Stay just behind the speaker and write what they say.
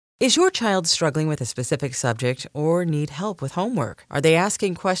Is your child struggling with a specific subject or need help with homework? Are they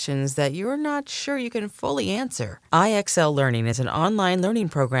asking questions that you're not sure you can fully answer? IXL Learning is an online learning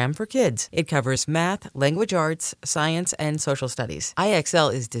program for kids. It covers math, language arts, science, and social studies.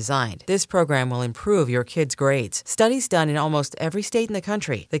 IXL is designed. This program will improve your kids' grades. Studies done in almost every state in the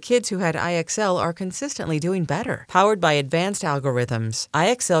country. The kids who had IXL are consistently doing better. Powered by advanced algorithms,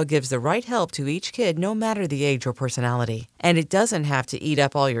 IXL gives the right help to each kid no matter the age or personality. And it doesn't have to eat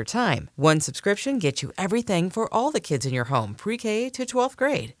up all your time. One subscription gets you everything for all the kids in your home, pre-K to 12th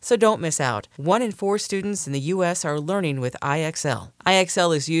grade. So don't miss out. 1 in 4 students in the U.S. are learning with IXL.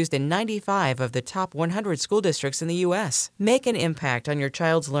 IXL is used in 95 of the top 100 school districts in the U.S. Make an impact on your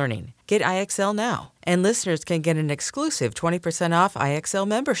child's learning. Get IXL now. And listeners can get an exclusive 20% off IXL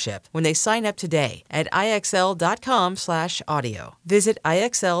membership when they sign up today at IXL.com/audio. Visit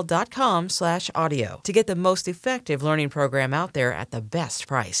IXL.com/audio to get the most effective learning program out there at the best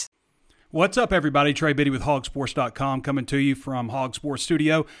price. What's up, everybody? Trey Biddy with Hogsports.com coming to you from Hog Sports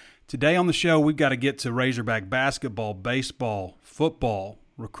Studio. Today on the show, we've got to get to Razorback basketball, baseball, football,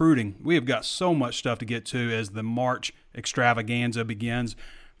 recruiting. We have got so much stuff to get to as the March extravaganza begins.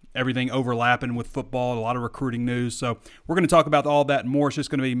 Everything overlapping with football, a lot of recruiting news. So we're going to talk about all that and more. It's just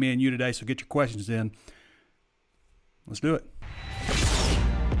going to be me and you today, so get your questions in. Let's do it.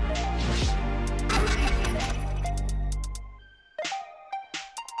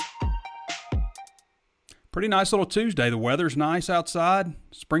 Pretty nice little Tuesday. The weather's nice outside.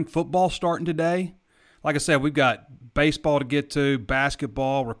 Spring football starting today. Like I said, we've got baseball to get to,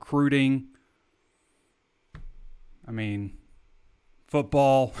 basketball, recruiting.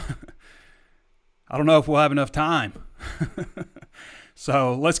 Football. I don't know if we'll have enough time.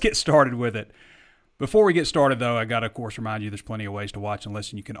 So let's get started with it. Before we get started, though, I got to, of course, remind you there's plenty of ways to watch and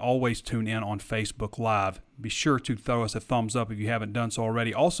listen. You can always tune in on Facebook Live. Be sure to throw us a thumbs up if you haven't done so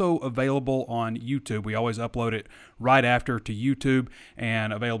already. Also available on YouTube. We always upload it right after to YouTube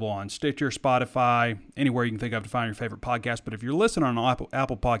and available on Stitcher, Spotify, anywhere you can think of to find your favorite podcast. But if you're listening on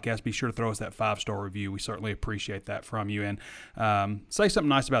Apple Podcasts, be sure to throw us that 5-star review. We certainly appreciate that from you. And say something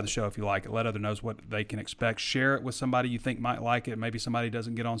nice about the show if you like it. Let others know what they can expect. Share it with somebody you think might like it. Maybe somebody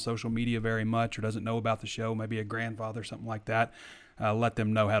doesn't get on social media very much or doesn't know about the show, maybe a grandfather, something like that. Let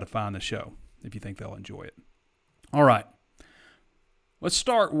them know how to find the show if you think they'll enjoy it. All right. Let's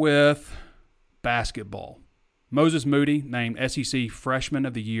start with basketball. Moses Moody named SEC Freshman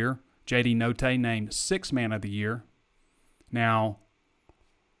of the Year. J.D. Notae named Sixth Man of the Year. Now,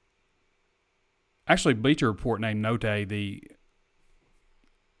 actually, Bleacher Report named Notae the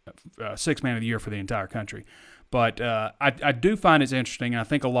Sixth Man of the Year for the entire country. But I do find it's interesting, and I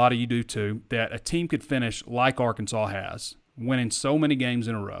think a lot of you do too, that a team could finish like Arkansas has, winning so many games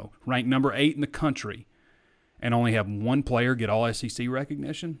in a row, ranked number 8 in the country, and only have one player get all SEC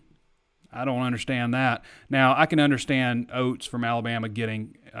recognition. I don't understand that. Now, I can understand Oates from Alabama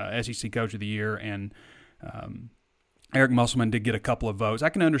getting SEC Coach of the Year, and Eric Musselman did get a couple of votes. I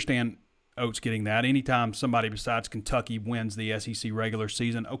can understand Oates getting that. Anytime somebody besides Kentucky wins the SEC regular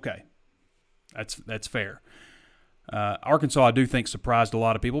season, okay, that's fair. Arkansas, I do think, surprised a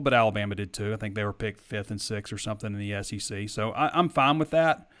lot of people, but Alabama did too. I think they were picked 5th and 6th or something in the SEC. So I'm fine with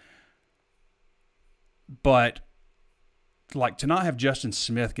that. But, like, to not have Justin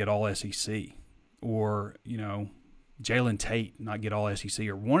Smith get all SEC or, Jalen Tate not get all SEC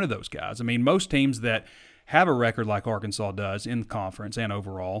or one of those guys. I mean, most teams that have a record like Arkansas does in the conference and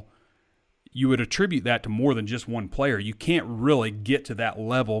overall, you would attribute that to more than just one player. You can't really get to that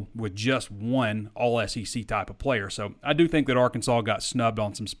level with just one all-SEC type of player. So I do think that Arkansas got snubbed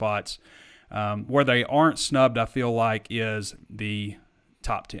on some spots. Where they aren't snubbed, I feel like, is the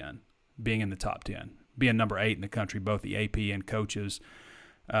top 10, being in the top 10, being number 8 in the country, both the AP and coaches.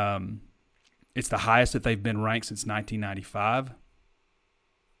 It's the highest that they've been ranked since 1995.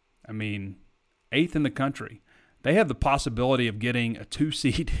 8th in the country. They have the possibility of getting a 2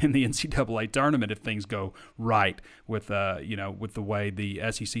 seed in the NCAA tournament if things go right with with the way the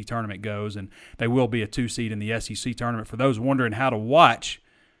SEC tournament goes, and they will be a 2 seed in the SEC tournament. For those wondering how to watch,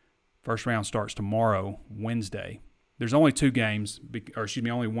 first round starts tomorrow, Wednesday. There's only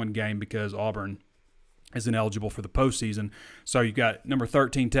only one game because Auburn isn't eligible for the postseason. So you've got number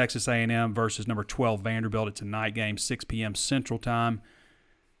 13 Texas A&M versus number 12 Vanderbilt. It's a night game, 6 p.m. Central Time.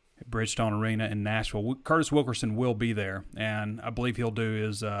 Bridgestone Arena in Nashville. Curtis Wilkerson will be there, and I believe he'll do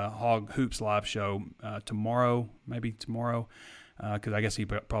his Hog Hoops live show tomorrow, because I guess he'll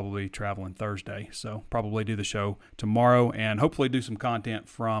probably traveling Thursday. So probably do the show tomorrow and hopefully do some content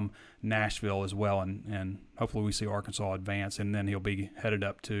from Nashville as well, and hopefully we see Arkansas advance, and then he'll be headed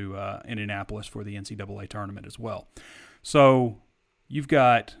up to Indianapolis for the NCAA tournament as well. So you've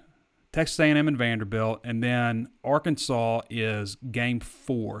got Texas A&M and Vanderbilt, and then Arkansas is game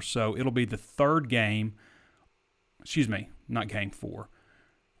 4. So it'll be the third game. Excuse me, not game 4.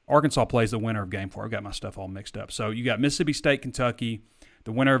 Arkansas plays the winner of game 4. I've got my stuff all mixed up. So you got Mississippi State, Kentucky,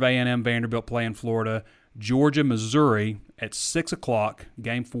 the winner of A&M, Vanderbilt playing Florida, Georgia, Missouri at 6 o'clock,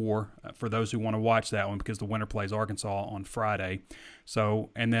 game 4, for those who want to watch that one because the winner plays Arkansas on Friday. So,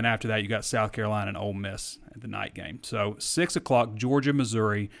 and then after that, you got South Carolina and Ole Miss at the night game. So 6 o'clock, Georgia,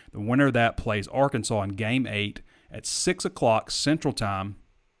 Missouri. The winner of that plays Arkansas in game 8 at 6 o'clock Central Time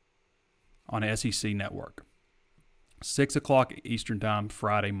on SEC Network. 6 o'clock Eastern Time,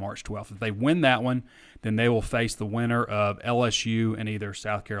 Friday, March 12th. If they win that one, then they will face the winner of LSU and either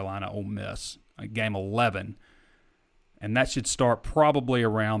South Carolina, Ole Miss, game 11. And that should start probably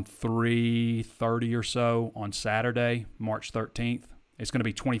around 3:30 or so on Saturday, March 13th. It's going to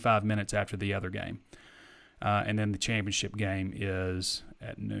be 25 minutes after the other game. And then the championship game is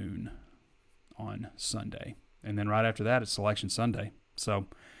at noon on Sunday. And then right after that, it's Selection Sunday. So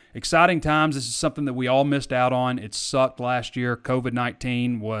exciting times. This is something that we all missed out on. It sucked last year.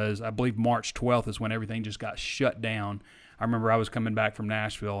 COVID-19 was, I believe, March 12th is when everything just got shut down. I remember I was coming back from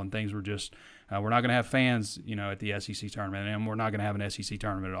Nashville and things were just, we're not going to have fans, at the SEC tournament, and we're not going to have an SEC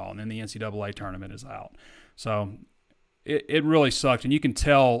tournament at all. And then the NCAA tournament is out. So it really sucked. And you can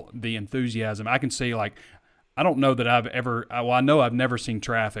tell the enthusiasm. I can see, I don't know that I know I've never seen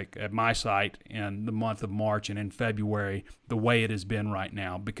traffic at my site in the month of March and in February the way it has been right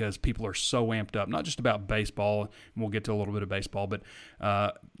now because people are so amped up, not just about baseball, and we'll get to a little bit of baseball, but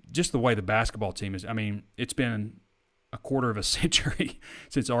just the way the basketball team is. I mean, it's been a quarter of a century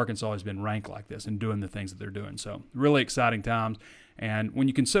since Arkansas has been ranked like this and doing the things that they're doing. So really exciting times. And when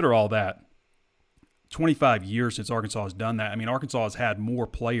you consider all that, 25 years since Arkansas has done that. I mean, Arkansas has had more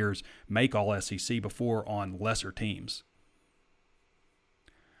players make all SEC before on lesser teams.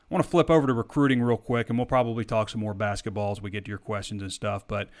 I want to flip over to recruiting real quick, and we'll probably talk some more basketball as we get to your questions and stuff.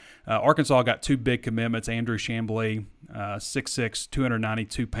 But Arkansas got 2 big commitments. Andrew Chamblee, 6'6",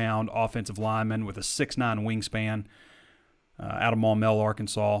 292-pound offensive lineman with a 6'9" wingspan out of Maumelle,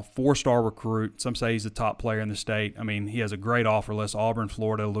 Arkansas. 4-star recruit. Some say he's the top player in the state. I mean, he has a great offer list. Auburn,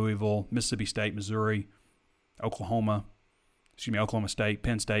 Florida, Louisville, Mississippi State, Missouri, Oklahoma State,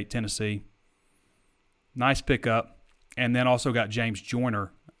 Penn State, Tennessee. Nice pickup. And then also got James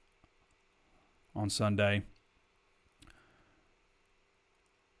Joyner on Sunday.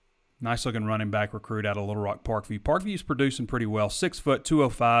 Nice-looking running back recruit out of Little Rock Parkview. Parkview's producing pretty well. 6 foot,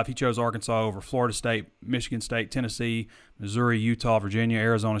 205. He chose Arkansas over Florida State, Michigan State, Tennessee, Missouri, Utah, Virginia,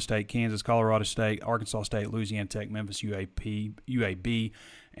 Arizona State, Kansas, Colorado State, Arkansas State, Louisiana Tech, Memphis, UAB,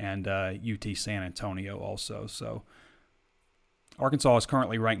 and UT San Antonio also. So Arkansas is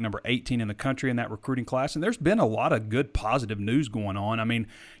currently ranked number 18 in the country in that recruiting class, and there's been a lot of good positive news going on. I mean,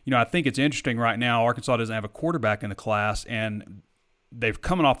 I think it's interesting right now. Arkansas doesn't have a quarterback in the class, and they've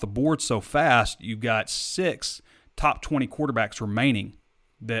coming off the board so fast. You've got 6 top 20 quarterbacks remaining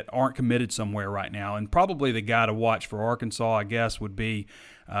that aren't committed somewhere right now. And probably the guy to watch for Arkansas, I guess, would be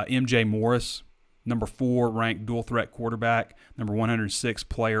M.J. Morris, number 4 ranked dual threat quarterback, number 106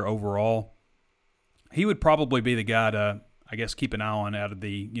 player overall. He would probably be the guy to, I guess, keep an eye on out of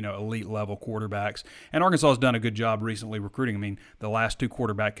the elite level quarterbacks. And Arkansas has done a good job recently recruiting. I mean, the last 2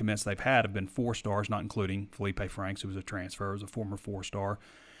 quarterback commits they've had have been 4-stars, not including Felipe Franks, who was a transfer, was a former 4-star.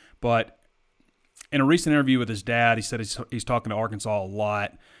 But in a recent interview with his dad, he said he's talking to Arkansas a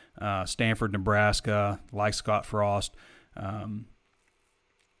lot. Stanford, Nebraska, like Scott Frost,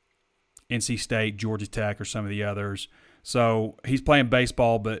 NC State, Georgia Tech, or some of the others. So he's playing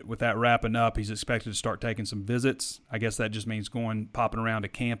baseball, but with that wrapping up, he's expected to start taking some visits. I guess that just means popping around to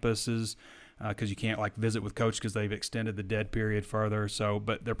campuses because you can't visit with coach because they've extended the dead period further. So,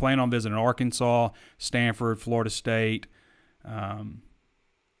 but they're planning on visiting Arkansas, Stanford, Florida State,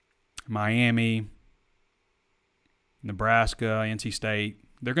 Miami, Nebraska, NC State.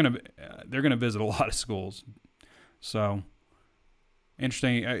 They're gonna visit a lot of schools. So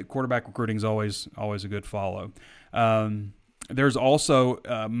interesting. Quarterback recruiting is always a good follow. There's also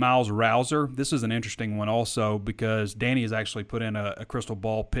Miles Rouser. This is an interesting one also because Danny has actually put in a crystal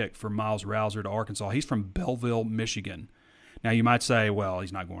ball pick for Miles Rouser to Arkansas. He's from Belleville, Michigan. Now, you might say, well,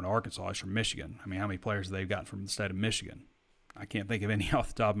 he's not going to Arkansas. He's from Michigan. I mean, how many players have they got from the state of Michigan? I can't think of any off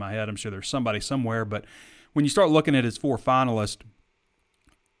the top of my head. I'm sure there's somebody somewhere. But when you start looking at his 4 finalists,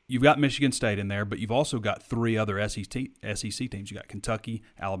 you've got Michigan State in there, but you've also got 3 other SEC teams. You got Kentucky,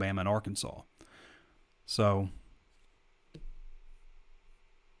 Alabama, and Arkansas. So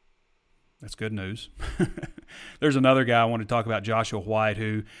that's good news. There's another guy I want to talk about, Joshua White,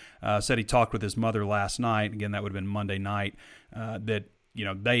 who said he talked with his mother last night. Again, that would have been Monday night. That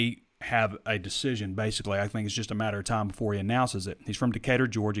they have a decision, basically. I think it's just a matter of time before he announces it. He's from Decatur,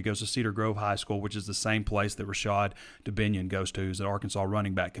 Georgia, goes to Cedar Grove High School, which is the same place that Rashad Dubinion goes to, who's an Arkansas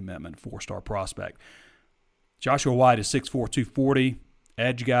running back commitment, 4-star prospect. Joshua White is 6'4", 240,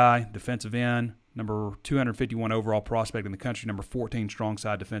 edge guy, defensive end, number 251 overall prospect in the country, number 14 strong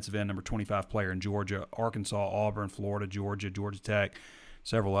side defensive end, number 25 player in Georgia, Arkansas, Auburn, Florida, Georgia Tech.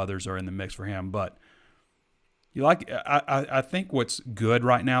 Several others are in the mix for him, but I think what's good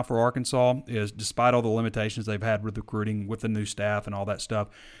right now for Arkansas is, despite all the limitations they've had with recruiting, with the new staff and all that stuff,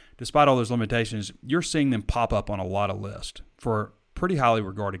 despite all those limitations, you're seeing them pop up on a lot of lists for pretty highly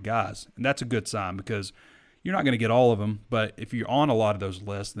regarded guys. And that's a good sign, because you're not going to get all of them, but if you're on a lot of those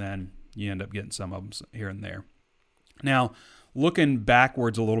lists, then you end up getting some of them here and there. Now, looking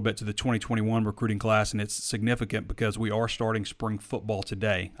backwards a little bit to the 2021 recruiting class, and it's significant because we are starting spring football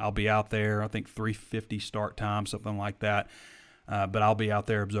today. I'll be out there, I think 3:50 start time, something like that. But I'll be out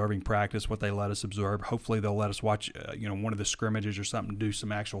there observing practice, what they let us observe. Hopefully they'll let us watch one of the scrimmages or something, do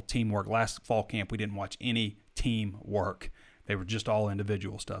some actual teamwork. Last fall camp, we didn't watch any team work. They were just all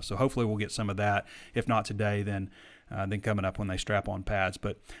individual stuff. So hopefully we'll get some of that. If not today, then coming up when they strap on pads.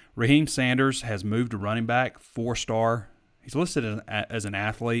 But Raheem Sanders has moved to running back, 4-star. He's listed as an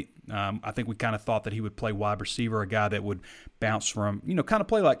athlete. I think we kind of thought that he would play wide receiver, a guy that would bounce from, kind of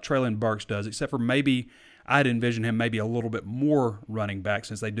play like Treylon Burks does, except for maybe I'd envision him maybe a little bit more running back,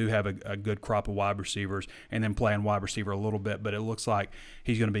 since they do have a good crop of wide receivers, and then playing wide receiver a little bit. But it looks like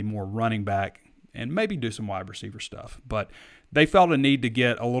he's going to be more running back and maybe do some wide receiver stuff. But they felt a need to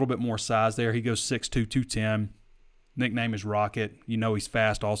get a little bit more size there. He goes 6'2", 210. Nickname is Rocket. He's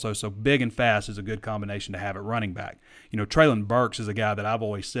fast also, so big and fast is a good combination to have at running back. Treylon Burks is a guy that I've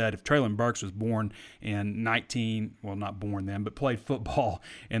always said, if Treylon Burks was born in not born then, but played football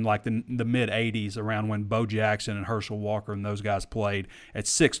in like the mid-'80s, around when Bo Jackson and Herschel Walker and those guys played, at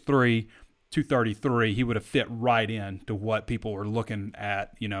 6'3", 233, he would have fit right in to what people were looking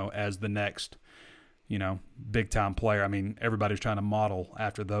at, as the next big-time player. I mean, everybody's trying to model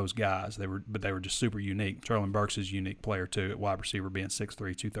after those guys. They were just super unique. Treylon Burks is a unique player, too, at wide receiver, being 6'3",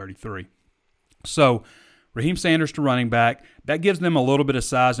 233. So, Raheem Sanders to running back. That gives them a little bit of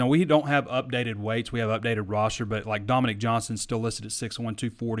size. Now, we don't have updated weights. We have updated roster, but like Dominic Johnson's still listed at 6'1",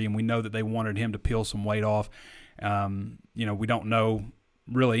 240, and we know that they wanted him to peel some weight off. We don't know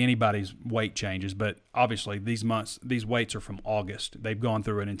really anybody's weight changes, but obviously these weights are from August. They've gone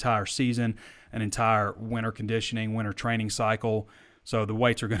through an entire season, an entire winter conditioning, winter training cycle, so the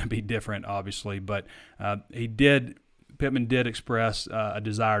weights are going to be different, obviously. But Pittman did express a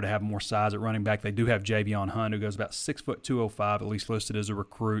desire to have more size at running back. They do have Javion Hunt, who goes about 6'2", 205, at least listed as a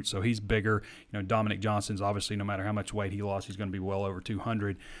recruit, so he's bigger. Dominic Johnson's obviously, no matter how much weight he lost, he's going to be well over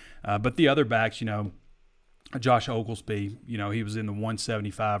 200. But the other backs, Josh Oglesby, he was in the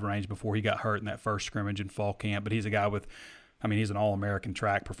 175 range before he got hurt in that first scrimmage in fall camp, but he's a guy he's an All-American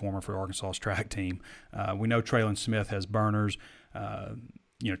track performer for Arkansas's track team. We know Traylon Smith has burners.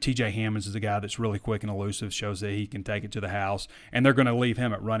 TJ Hammonds is a guy that's really quick and elusive, shows that he can take it to the house, and they're going to leave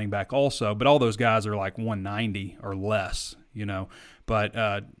him at running back also, but all those guys are like 190 or less,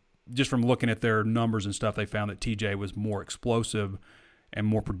 but just from looking at their numbers and stuff, they found that TJ was more explosive and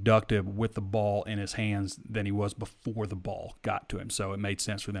more productive with the ball in his hands than he was before the ball got to him. So it made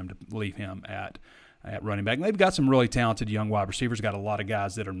sense for them to leave him at running back. And they've got some really talented young wide receivers, got a lot of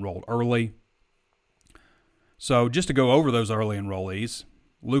guys that enrolled early. So just to go over those early enrollees,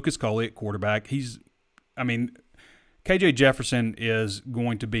 Lucas Coley at quarterback. KJ Jefferson is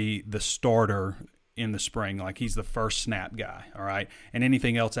going to be the starter in the spring. Like, he's the first snap guy, all right? And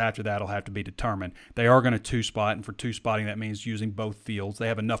anything else after that will have to be determined. They are going to two-spot, and for two-spotting, that means using both fields. They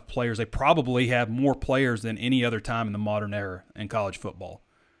have enough players. They probably have more players than any other time in the modern era in college football.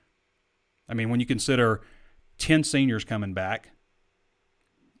 When you consider 10 seniors coming back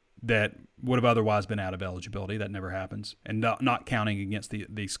that would have otherwise been out of eligibility, that never happens, and not counting against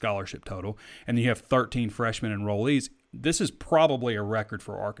the scholarship total, and you have 13 freshman enrollees, this is probably a record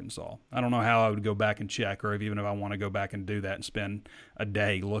for Arkansas. I don't know how I would go back and check, or even if I want to go back and do that and spend a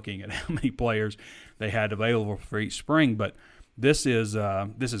day looking at how many players they had available for each spring, but this has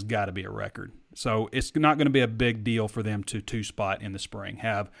got to be a record. So it's not going to be a big deal for them to two-spot in the spring,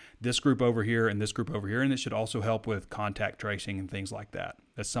 have this group over here and this group over here, and it should also help with contact tracing and things like that.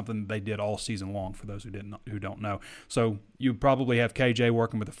 That's something they did all season long, for those who don't know. So you probably have KJ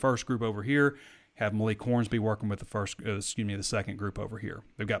working with the first group over here, have Malik Hornsby working with the second group over here.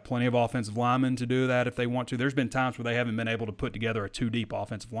 They've got plenty of offensive linemen to do that if they want to. There's been times where they haven't been able to put together a two-deep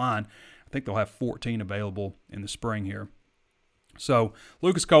offensive line. I think they'll have 14 available in the spring here. So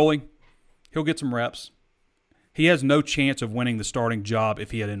Lucas Coley, he'll get some reps. He has no chance of winning the starting job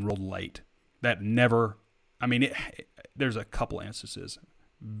if he had enrolled late. That never, I mean, there's a couple instances.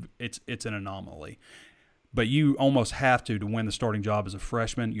 It's an anomaly. But you almost have to win the starting job as a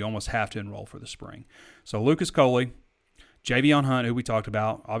freshman, you almost have to enroll for the spring. So Lucas Coley, Javion Hunt, who we talked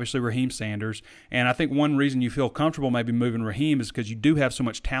about, obviously Raheem Sanders. And I think one reason you feel comfortable maybe moving Raheem is because you do have so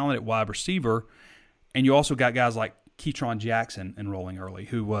much talent at wide receiver, and you also got guys like Ketron Jackson enrolling early,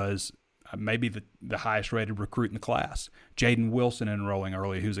 who was maybe the highest-rated recruit in the class. Jaden Wilson enrolling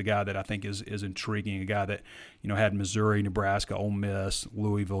early, who's a guy that I think is intriguing, a guy that, had Missouri, Nebraska, Ole Miss,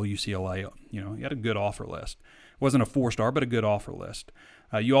 Louisville, UCLA. He had a good offer list. Wasn't a 4-star, but a good offer list.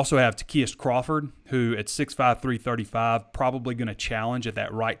 You also have Takias Crawford, who at 6'5", 335, probably going to challenge at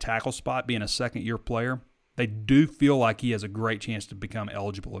that right tackle spot, being a second-year player. They do feel like he has a great chance to become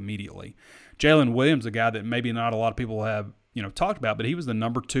eligible immediately. Jalen Williams, a guy that maybe not a lot of people have talked about, but he was the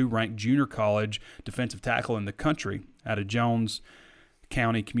number 2 ranked junior college defensive tackle in the country out of Jones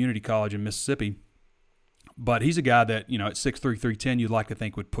County Community College in Mississippi. But he's a guy that, at 6'3", 310, you'd like to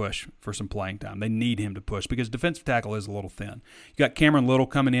think would push for some playing time. They need him to push because defensive tackle is a little thin. You got Cameron Little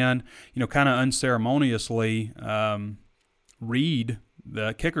coming in, kind of unceremoniously. Reed,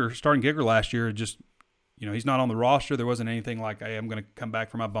 the starting kicker last year, just he's not on the roster. There wasn't anything like, hey, I'm going to come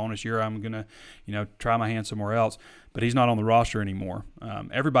back for my bonus year. I'm going to, try my hand somewhere else. But he's not on the roster anymore.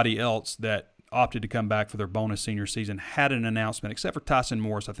 Everybody else that opted to come back for their bonus senior season had an announcement, except for Tyson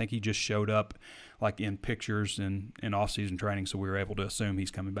Morris. I think he just showed up like in pictures and in off-season training, so we were able to assume he's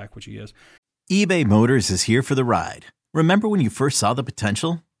coming back, which he is. eBay Motors is here for the ride. Remember when you first saw the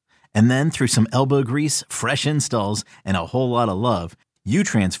potential? And then through some elbow grease, fresh installs, and a whole lot of love, you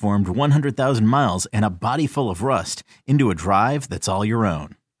transformed 100,000 miles and a body full of rust into a drive that's all your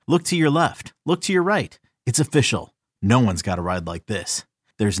own. Look to your left. Look to your right. It's official. No one's got a ride like this.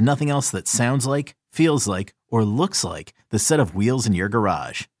 There's nothing else that sounds like, feels like, or looks like the set of wheels in your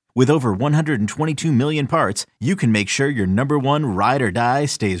garage. With over 122 million parts, you can make sure your number one ride or die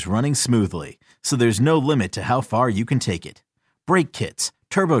stays running smoothly, so there's no limit to how far you can take it. Brake kits,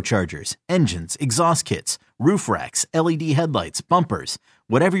 turbochargers, engines, exhaust kits, roof racks, LED headlights, bumpers,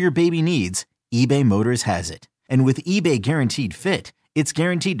 whatever your baby needs, eBay Motors has it. And with eBay Guaranteed Fit, it's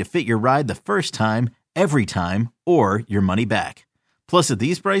guaranteed to fit your ride the first time, every time, or your money back. Plus at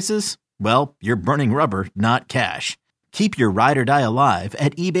these prices, well, you're burning rubber, not cash. Keep your ride or die alive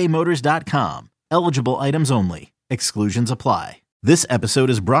at ebaymotors.com. Eligible items only. Exclusions apply. This episode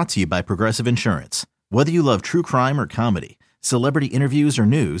is brought to you by Progressive Insurance. Whether you love true crime or comedy, celebrity interviews or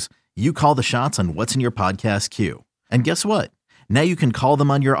news, you call the shots on what's in your podcast queue. And guess what? Now you can call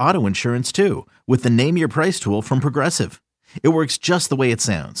them on your auto insurance too with the Name Your Price tool from Progressive. It works just the way it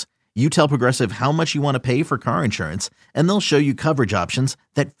sounds. You tell Progressive how much you want to pay for car insurance, and they'll show you coverage options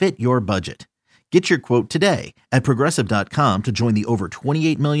that fit your budget. Get your quote today at Progressive.com to join the over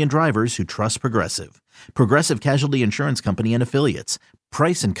 28 million drivers who trust Progressive. Progressive Casualty Insurance Company and Affiliates.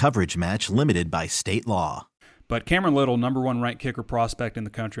 Price and coverage match limited by state law. But Cameron Little, number 1 ranked kicker prospect in the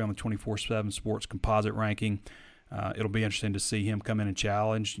country on the 24/7 Sports composite ranking. It'll be interesting to see him come in and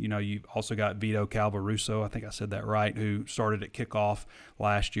challenge. You've also got Vito Calvaruso, I think I said that right, who started at kickoff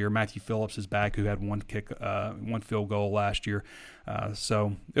last year. Matthew Phillips is back, who had one field goal last year.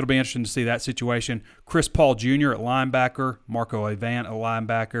 So it'll be interesting to see that situation. Chris Paul Jr. at linebacker, Marco Avant at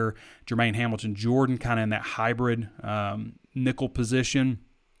linebacker, Jermaine Hamilton-Jordan kind of in that hybrid nickel position.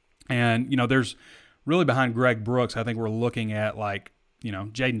 And, there's really behind Greg Brooks, I think we're looking at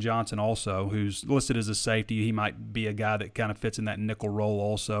Jaden Johnson also, who's listed as a safety. He might be a guy that kind of fits in that nickel role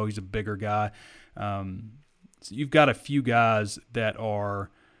also. He's a bigger guy. So you've got a few guys that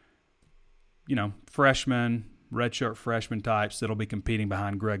are, freshmen, redshirt freshman types that'll be competing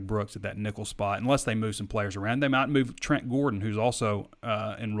behind Greg Brooks at that nickel spot, unless they move some players around. They might move Trent Gordon, who's also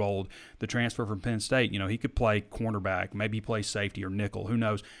enrolled, the transfer from Penn State. He could play cornerback, maybe he plays safety or nickel, who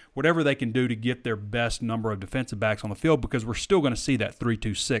knows. Whatever they can do to get their best number of defensive backs on the field, because we're still going to see that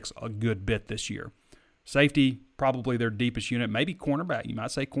 3-2-6 a good bit this year. Safety, probably their deepest unit, maybe cornerback. You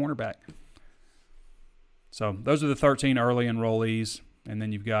might say cornerback. So those are the 13 early enrollees. And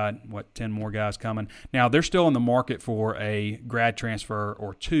then you've got, 10 more guys coming. Now, they're still in the market for a grad transfer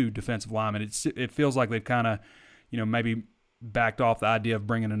or 2 defensive linemen. It feels like they've kind of, maybe backed off the idea of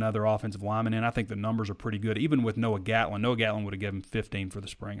bringing another offensive lineman in. I think the numbers are pretty good, even with Noah Gatlin. Noah Gatlin would have given 15 for the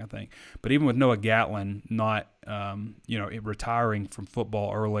spring, I think. But even with Noah Gatlin not, retiring from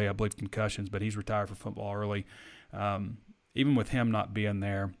football early, I believe concussions, but he's retired from football early. Even with him not being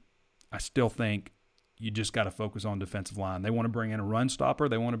there, I still think you just got to focus on defensive line. They want to bring in a run stopper.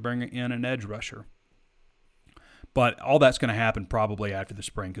 They want to bring in an edge rusher. But all that's going to happen probably after the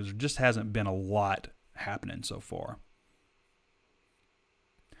spring, because there just hasn't been a lot happening so far.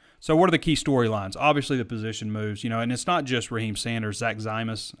 So what are the key storylines? Obviously the position moves, and it's not just Raheem Sanders. Zach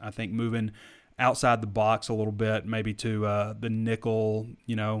Zymas, I think, moving outside the box a little bit, maybe to the nickel,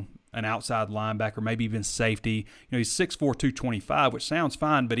 an outside linebacker, maybe even safety. He's 6'4", 225, which sounds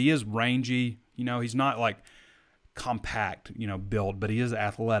fine, but he is rangy. He's not like compact, build, but he is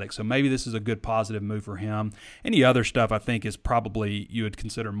athletic. So maybe this is a good positive move for him. Any other stuff I think is probably you would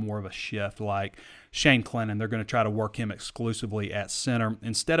consider more of a shift, like Shane Clennon. They're going to try to work him exclusively at center.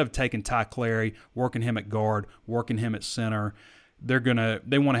 Instead of taking Ty Clary, working him at guard, working him at center, they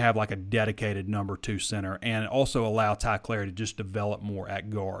want to have like a dedicated number 2 center and also allow Ty Clary to just develop more at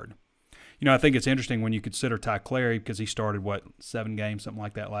guard. I think it's interesting when you consider Ty Clary because he started, 7 games, something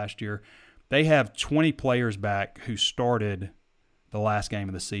like that last year. They have 20 players back who started the last game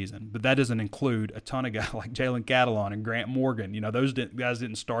of the season, but that doesn't include a ton of guys like Jalen Catalon and Grant Morgan. Those guys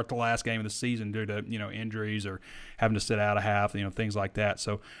didn't start the last game of the season due to, injuries or having to sit out a half, things like that.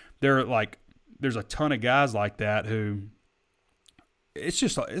 So there's a ton of guys like that who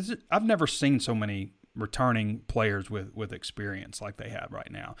I've never seen so many returning players with experience like they have right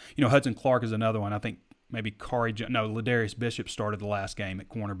now. Hudson Clark is another one. I think maybe Ladarius Bishop started the last game at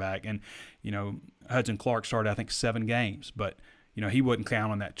cornerback, and Hudson Clark started I think 7 games, but he wouldn't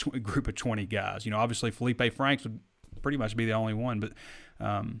count on that group of 20 guys. Obviously Felipe Franks would pretty much be the only one, but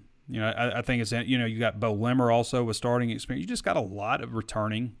I think it's you got Bo Limmer also with starting experience. You just got a lot of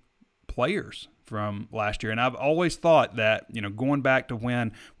returning players from last year, and I've always thought that going back to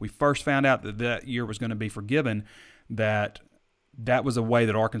when we first found out that year was going to be forgiven, that was a way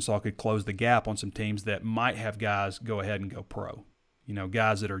that Arkansas could close the gap on some teams that might have guys go ahead and go pro.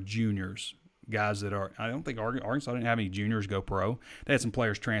 Guys that are juniors, guys that are – I don't think Arkansas didn't have any juniors go pro. They had some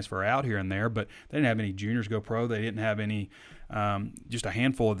players transfer out here and there, but they didn't have any juniors go pro. They didn't have any just a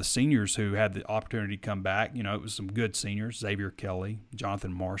handful of the seniors who had the opportunity to come back. It was some good seniors, Xavier Kelly,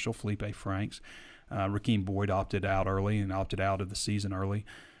 Jonathan Marshall, Felipe Franks. Rakeem Boyd opted out early and opted out of the season early.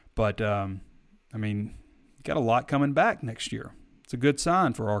 But, you got a lot coming back next year. It's a good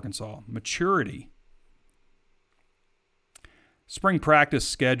sign for Arkansas. Maturity. Spring practice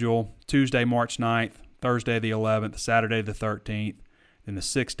schedule, Tuesday, March 9th, Thursday the 11th, Saturday the 13th, then the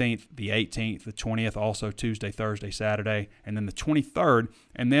 16th, the 18th, the 20th, also Tuesday, Thursday, Saturday, and then the 23rd,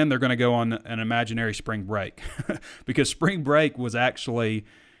 and then they're going to go on an imaginary spring break because spring break was actually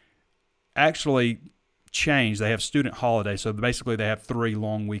changed. They have student holidays, so basically they have 3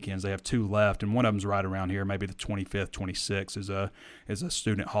 long weekends. They have 2 left, and one of them's right around here. Maybe the 25th, 26th is a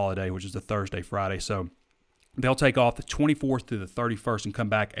student holiday, which is a Thursday, Friday. So they'll take off the 24th to the 31st and come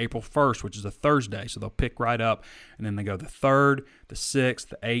back April 1st, which is a Thursday. So they'll pick right up, and then they go the 3rd, the 6th,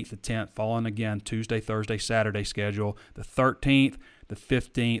 the 8th, the 10th, following again Tuesday, Thursday, Saturday schedule, the 13th, the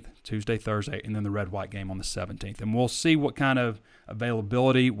 15th, Tuesday, Thursday, and then the red-white game on the 17th. And we'll see what kind of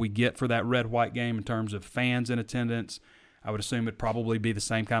availability we get for that red-white game in terms of fans in attendance. I would assume it'd probably be the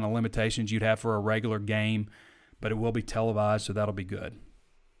same kind of limitations you'd have for a regular game, but it will be televised, so that'll be good.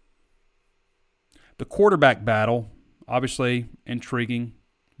 The quarterback battle, obviously intriguing.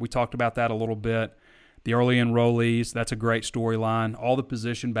 We talked about that a little bit. The early enrollees, that's a great storyline. All the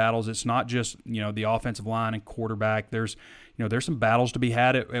position battles, it's not just, the offensive line and quarterback. There's some battles to be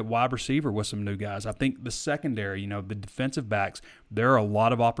had at wide receiver with some new guys. I think the secondary, the defensive backs, there are a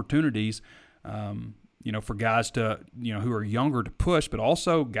lot of opportunities, for guys to, who are younger to push, but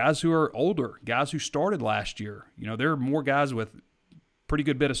also guys who are older, guys who started last year. There are more guys with pretty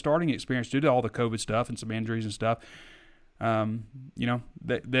good bit of starting experience due to all the COVID stuff and some injuries and stuff,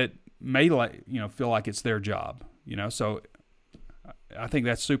 that may feel like it's their job, So I think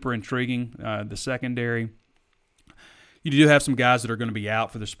that's super intriguing. The secondary, you do have some guys that are going to be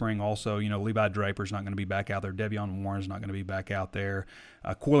out for the spring also. Levi Draper's not going to be back out there. Devion Warren's not going to be back out there.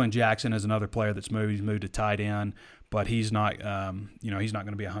 Corlin Jackson is another player that's moved. He's moved to tight end, but he's not, he's not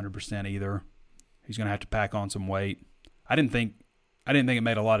going to be 100% either. He's going to have to pack on some weight. I didn't think it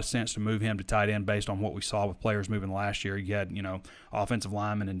made a lot of sense to move him to tight end based on what we saw with players moving last year. You had, offensive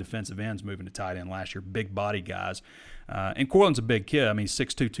linemen and defensive ends moving to tight end last year, big body guys. And Corlin's a big kid.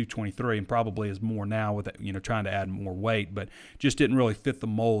 6'2", 223, and probably is more now with, trying to add more weight, but just didn't really fit the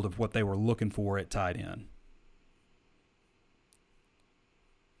mold of what they were looking for at tight end.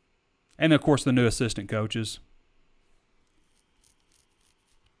 And, of course, the new assistant coaches.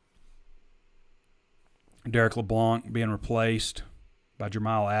 Derek LeBlanc being replaced by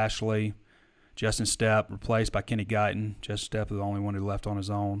Jermile Ashley. Justin Stepp replaced by Kenny Guyton. Justin Stepp is the only one who left on his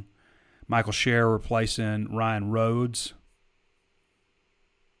own. Michael Scher replacing Ryan Rhodes.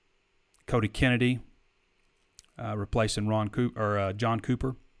 Cody Kennedy replacing John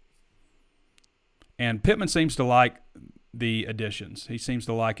Cooper. And Pittman seems to like the additions. He seems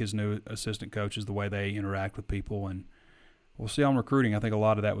to like his new assistant coaches, the way they interact with people. And we'll see on recruiting. I think a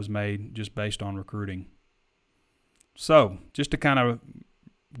lot of that was made just based on recruiting. So just to kind of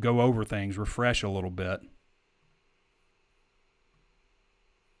go over things, refresh a little bit.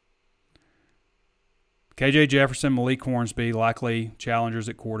 KJ Jefferson, Malik Hornsby, likely challengers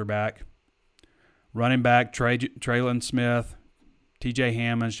at quarterback. Running back, Traylon Smith, TJ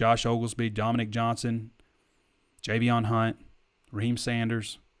Hammonds, Josh Oglesby, Dominic Johnson, Javion Hunt, Raheem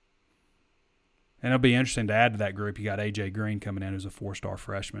Sanders. And it'll be interesting to add to that group. You got A.J. Green coming in as a 4-star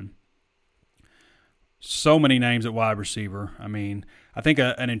freshman. So many names at wide receiver. I mean, I think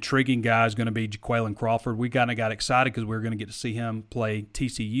an intriguing guy is going to be Jaquaylin Crawford. We kind of got excited because we were going to get to see him play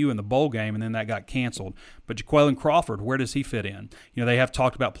TCU in the bowl game, and then that got canceled. But Jaquaylin Crawford, where does he fit in? You know, they have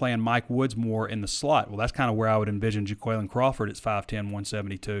talked about playing Mike Woods more in the slot. Well, that's kind of where I would envision Jaquaylin Crawford. It's 5'10",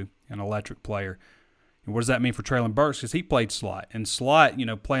 172, an electric player. And what does that mean for Traylon Burks? Because he played slot. And slot,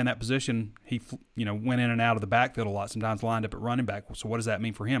 playing that position, he, went in and out of the backfield a lot, sometimes lined up at running back. So what does that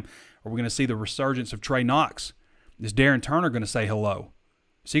mean for him? Are we going to see the resurgence of Trey Knox? Is Darren Turner going to say hello?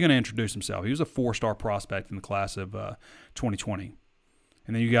 Is he going to introduce himself? He was a 4-star prospect in the class of 2020.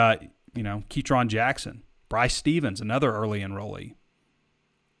 And then you got, Ketron Jackson, Bryce Stevens, another early enrollee.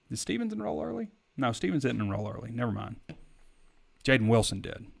 Did Stevens enroll early? No, Stevens didn't enroll early. Never mind. Jaden Wilson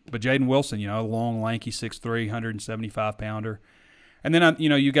did. But Jaden Wilson, long, lanky, 6'3", 175-pounder. And then,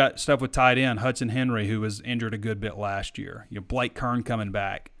 you got stuff with tight end, Hudson Henry, who was injured a good bit last year. Blake Kern coming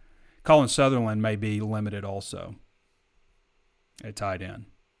back. Colin Sutherland may be limited also at tight end,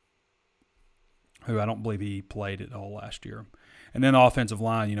 who I don't believe he played at all last year. And then the offensive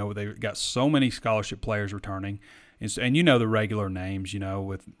line, they got so many scholarship players returning. And the regular names,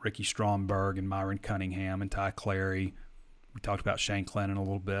 with Ricky Stromberg and Myron Cunningham and Ty Clary. We talked about Shane Clennon a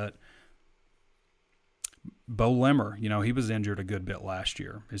little bit. Bo Limmer, he was injured a good bit last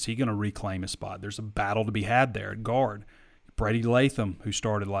year. Is he going to reclaim his spot? There's a battle to be had there at guard. Brady Latham, who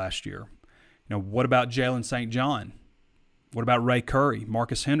started last year. What about Jalen St. John? What about Ray Curry,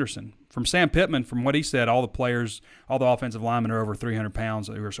 Marcus Henderson? From Sam Pittman, from what he said, all the offensive linemen are over 300 pounds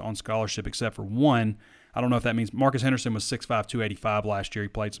who are on scholarship except for one. I don't know if that means Marcus Henderson was 6'5", 285 last year. He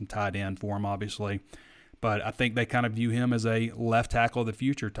played some tight end for him, obviously. But I think they kind of view him as a left tackle of the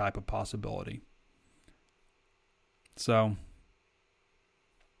future type of possibility. So,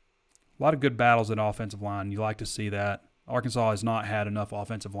 a lot of good battles at offensive line. You like to see that. Arkansas has not had enough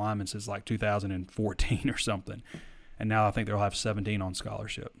offensive linemen since like 2014 or something. And now I think they'll have 17 on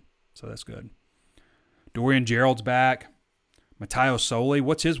scholarship. So that's good. Dorian Gerald's back. Matayo Soli,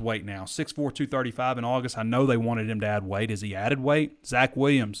 what's his weight now? 6'4", 235 in August. I know they wanted him to add weight. Has he added weight? Zach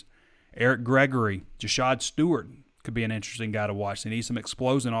Williams. Eric Gregory, Jashad Stewart could be an interesting guy to watch. They need some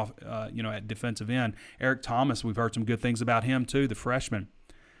explosion off, at defensive end. Eric Thomas, we've heard some good things about him too, the freshman.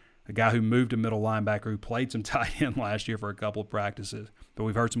 A guy who moved to middle linebacker who played some tight end last year for a couple of practices. But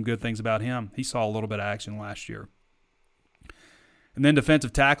we've heard some good things about him. He saw a little bit of action last year. And then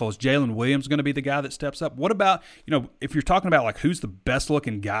defensive tackle, is Jalen Williams going to be the guy that steps up? What about, if you're talking about like who's the best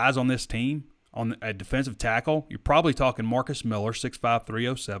looking guys on this team? On a defensive tackle, you're probably talking Marcus Miller, 6'5",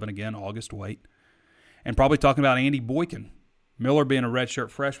 307, again, August weight. And probably talking about Andy Boykin. Miller being a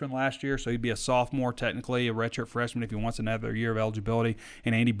redshirt freshman last year, so he'd be a sophomore, technically a redshirt freshman if he wants another year of eligibility.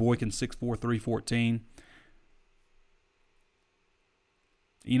 And Andy Boykin, 6'4", 314.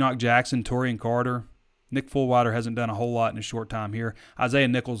 Enoch Jackson, Torian Carter. Nick Fullwider hasn't done a whole lot in a short time here. Isaiah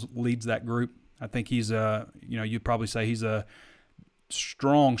Nichols leads that group. I think he's you'd probably say he's a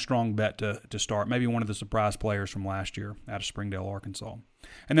strong bet to start. Maybe one of the surprise players from last year out of Springdale, Arkansas.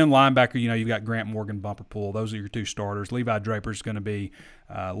 And then linebacker, you've got Grant Morgan, Bumper Pool. Those are your two starters. Levi Draper's going to be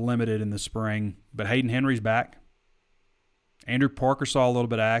limited in the spring. But Hayden Henry's back. Andrew Parker saw a little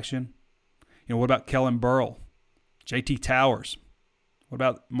bit of action. What about Kellen Burrell? JT Towers? What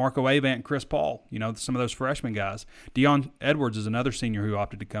about Marco Avant and Chris Paul? Some of those freshman guys. Deion Edwards is another senior who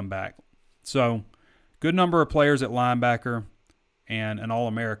opted to come back. So, good number of players at linebacker and an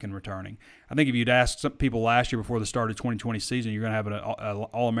All-American returning. I think if you'd asked some people last year before the start of the 2020 season, you're going to have an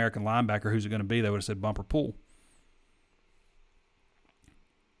All-American linebacker, who's it going to be? They would have said Bumper Pool.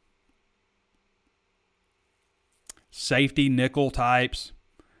 Safety, nickel types.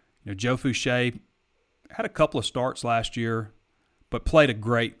 Joe Fouché had a couple of starts last year, but played a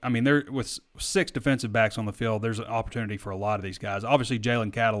great – there with 6 defensive backs on the field, there's an opportunity for a lot of these guys. Obviously,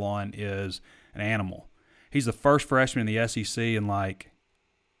 Jalen Catalon is an animal. He's the first freshman in the SEC in like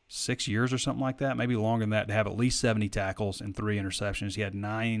 6 years or something like that, maybe longer than that, to have at least 70 tackles and 3 interceptions. He had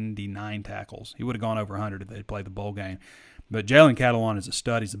 99 tackles. He would have gone over 100 if they'd played the bowl game. But Jalen Catalon is a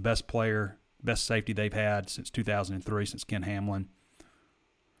stud. He's the best player best safety they've had since 2003, since Ken Hamlin.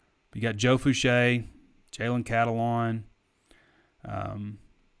 You got Joe Fouché, Jalen Catalon.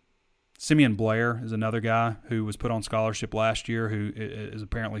 Simeon Blair is another guy who was put on scholarship last year, who is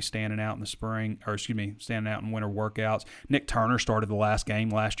apparently standing out in the standing out in winter workouts. Nick Turner started the last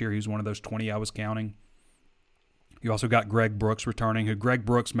game last year. He was one of those 20 I was counting. You also got Greg Brooks returning, who Greg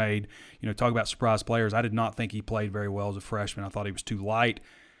Brooks made, talk about surprise players. I did not think he played very well as a freshman. I thought he was too light.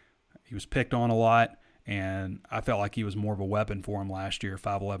 He was picked on a lot, and I felt like he was more of a weapon for him last year,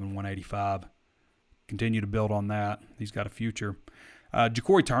 5'11", 185. Continue to build on that. He's got a future.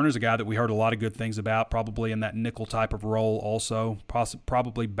 Ja'Cory Turner is a guy that we heard a lot of good things about, probably in that nickel type of role also,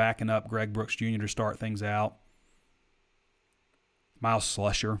 probably backing up Greg Brooks Jr. to start things out. Miles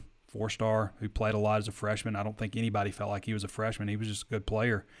Slusher, 4-star, who played a lot as a freshman. I don't think anybody felt like he was a freshman. He was just a good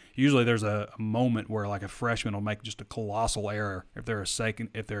player. Usually there's a moment where like a freshman will make just a colossal error if they're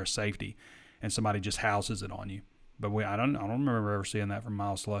a safety, and somebody just houses it on you. But I don't remember ever seeing that from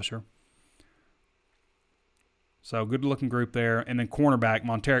Miles Slusher. So good-looking group there. And then cornerback,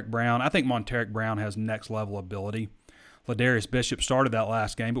 Monteric Brown. I think Monteric Brown has next-level ability. Ladarius Bishop started that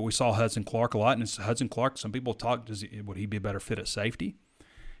last game, but we saw Hudson Clark a lot. And Hudson Clark, some people talk, would he be a better fit at safety?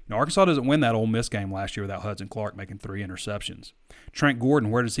 Arkansas doesn't win that Ole Miss game last year without Hudson Clark making 3 interceptions. Trent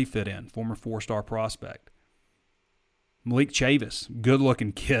Gordon, where does he fit in? Former 4-star prospect. Malik Chavis,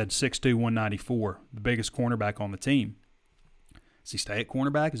 good-looking kid, 6'2", 194, the biggest cornerback on the team. Does he stay at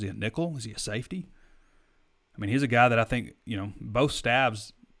cornerback? Is he a nickel? Is he a safety? I mean, he's a guy that I think, both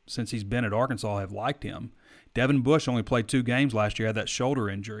staffs since he's been at Arkansas have liked him. Devin Bush only played 2 games last year, had that shoulder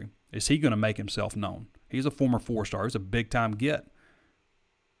injury. Is he going to make himself known? He's a former 4-star. He's a big-time get.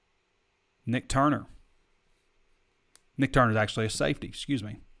 Nick Turner. Nick Turner is actually a safety, excuse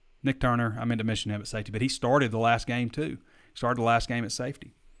me. Nick Turner, I meant to mention him at safety, but he started the last game too. He started the last game at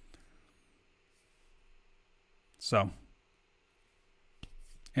safety. So,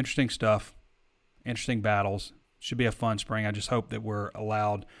 interesting stuff. Interesting battles. Should be a fun spring. I just hope that we're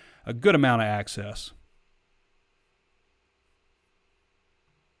allowed a good amount of access.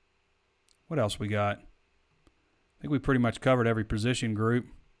 What else we got? I think we pretty much covered every position group.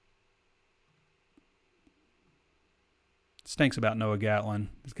 Stinks about Noah Gatlin.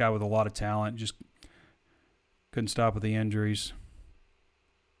 This guy with a lot of talent. Just couldn't stop with the injuries.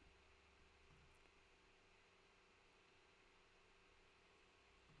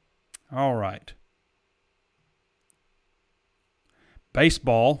 All right.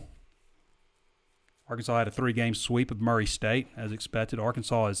 Baseball. Arkansas had a 3-game sweep of Murray State, as expected.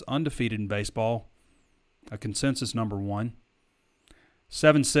 Arkansas is undefeated in baseball, a consensus number 1.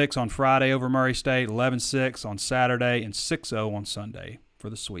 7-6 on Friday over Murray State, 11-6 on Saturday, and 6-0 on Sunday for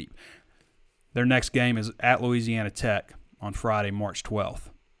the sweep. Their next game is at Louisiana Tech on Friday, March 12th.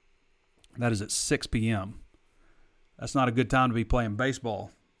 That is at 6 p.m. That's not a good time to be playing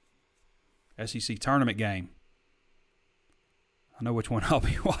baseball. SEC tournament game. I know which one I'll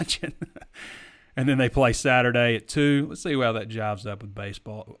be watching. And then they play Saturday at 2. Let's see how that jives up with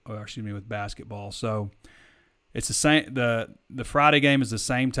with basketball. So it's the same. The Friday game is the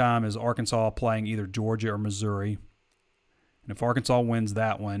same time as Arkansas playing either Georgia or Missouri. And if Arkansas wins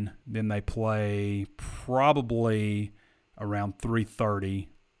that one, then they play probably around 3:30.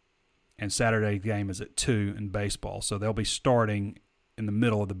 And Saturday game is at 2 in baseball. So they'll be starting in the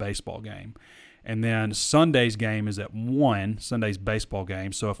middle of the baseball game. And then Sunday's game is at 1, Sunday's baseball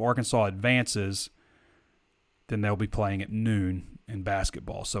game. So if Arkansas advances, then they'll be playing at noon in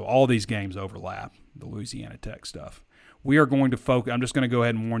basketball. So all these games overlap, the Louisiana Tech stuff. We are going to focus, I'm just going to go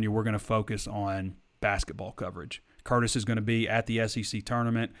ahead and warn you, we're going to focus on basketball coverage. Curtis is going to be at the SEC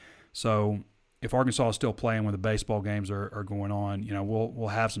tournament. So if Arkansas is still playing when the baseball games are going on, we'll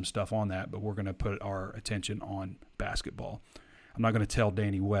have some stuff on that, but we're going to put our attention on basketball. I'm not going to tell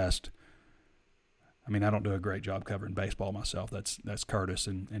Danny West. I mean, I don't do a great job covering baseball myself. That's Curtis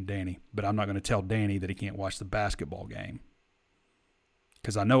and Danny. But I'm not going to tell Danny that he can't watch the basketball game,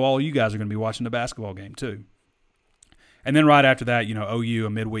 because I know all you guys are going to be watching the basketball game too. And then right after that, OU, a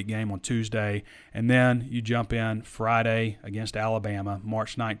midweek game on Tuesday. And then you jump in Friday against Alabama,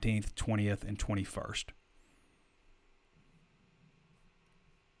 March 19th, 20th, and 21st.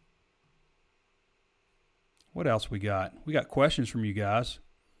 What else we got? We got questions from you guys.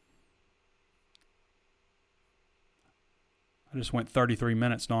 I just went 33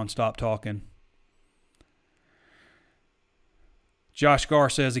 minutes nonstop talking. Josh Garr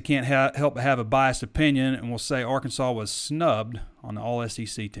says he can't help but have a biased opinion and will say Arkansas was snubbed on the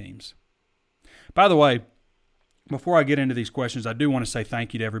all-SEC teams. By the way, before I get into these questions, I do want to say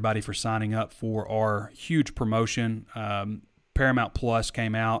thank you to everybody for signing up for our huge promotion. Paramount Plus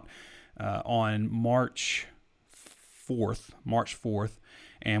came out. on March 4th,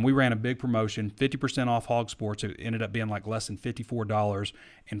 and we ran a big promotion, 50% off Hog Sports. It ended up being like less than $54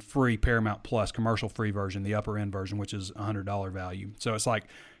 and free Paramount Plus, commercial-free version, the upper-end version, which is $100 value. So it's like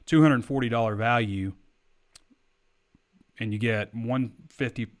 $240 value, and you get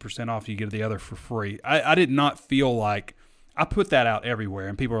 150% off, you get the other for free. I did not feel like – I put that out everywhere,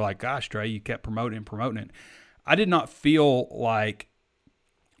 and people are like, gosh, Trey, you kept promoting it. I did not feel like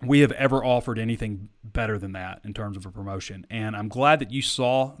we have ever offered anything better than that in terms of a promotion. And I'm glad that you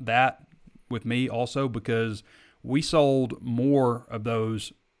saw that with me also, because we sold more of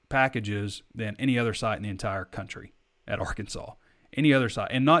those packages than any other site in the entire country at Arkansas. Any other site.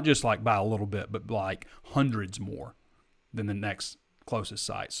 And not just like by a little bit, but like hundreds more than the next closest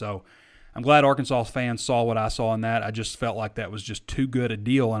site. So I'm glad Arkansas fans saw what I saw in that. I just felt like that was just too good a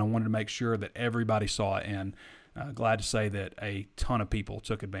deal, and I wanted to make sure that everybody saw it. And glad to say that a ton of people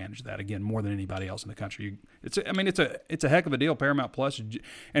took advantage of that. Again, more than anybody else in the country. It's a heck of a deal. Paramount Plus,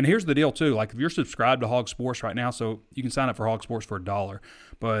 and here's the deal too. Like if you're subscribed to Hog Sports right now, so you can sign up for Hog Sports for $1,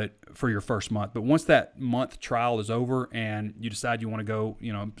 but for your first month. But once that month trial is over and you decide you want to go,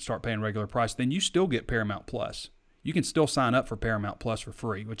 start paying regular price, then you still get Paramount Plus. You can still sign up for Paramount Plus for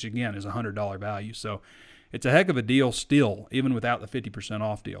free, which again is a $100 value. So it's a heck of a deal still, even without the 50%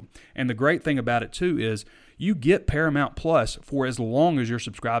 off deal. And the great thing about it, too, is you get Paramount Plus for as long as you're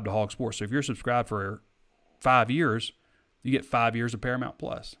subscribed to Hog Sports. So if you're subscribed for 5 years, you get 5 years of Paramount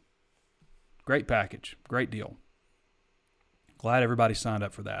Plus. Great package. Great deal. Glad everybody signed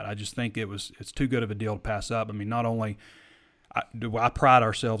up for that. I just think it's too good of a deal to pass up. I mean, not only do I pride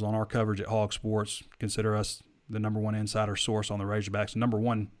ourselves on our coverage at Hog Sports, consider us the number one insider source on the Razorbacks, the number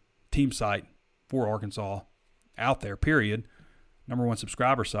one team site for Arkansas out there, period. Number one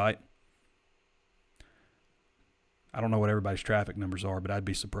subscriber site. I don't know what everybody's traffic numbers are, but I'd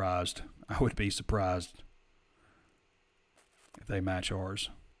be surprised. I would be surprised if they match ours.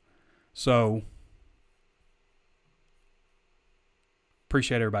 So,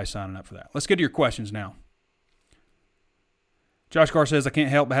 appreciate everybody signing up for that. Let's get to your questions now. Josh Carr says, I can't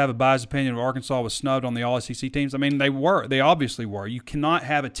help but have a biased opinion of Arkansas was snubbed on the All-SEC teams. I mean, they were. They obviously were. You cannot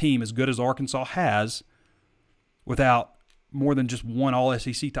have a team as good as Arkansas has without more than just one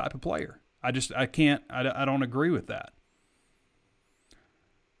All-SEC type of player. I don't agree with that.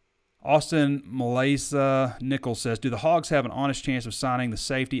 Austin Malaysia Nichols says, do the Hogs have an honest chance of signing the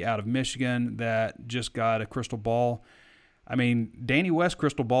safety out of Michigan that just got a crystal ball? I mean, Danny West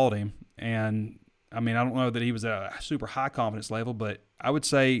crystal balled him, and I don't know that he was at a super high confidence level, but I would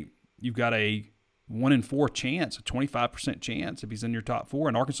say you've got a 1 in 4 chance, a 25% chance if he's in your top 4,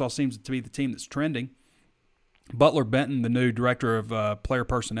 and Arkansas seems to be the team that's trending. Butler Benton, the new director of player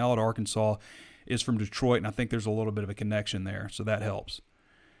personnel at Arkansas, is from Detroit, and I think there's a little bit of a connection there, so that helps.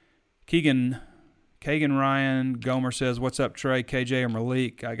 Kagan Ryan Gomer says, what's up, Trey, KJ or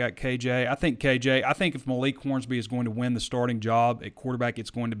Malik? I got KJ. I think KJ. I think if Malik Hornsby is going to win the starting job at quarterback, it's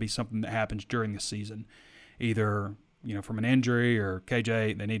going to be something that happens during the season. Either, from an injury or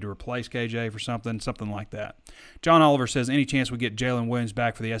KJ, they need to replace KJ for something like that. John Oliver says, any chance we get Jalen Williams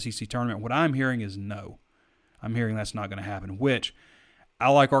back for the SEC tournament? What I'm hearing is no. I'm hearing that's not going to happen, which I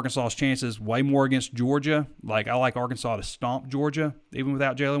like Arkansas's chances way more against Georgia. Like, I like Arkansas to stomp Georgia, even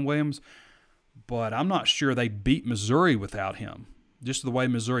without Jalen Williams. But I'm not sure they beat Missouri without him, just the way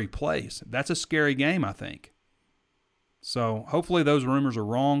Missouri plays. That's a scary game, I think. So hopefully those rumors are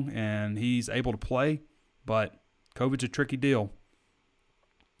wrong and he's able to play, but COVID's a tricky deal.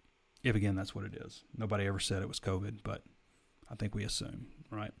 If, again, that's what it is. Nobody ever said it was COVID, but I think we assume,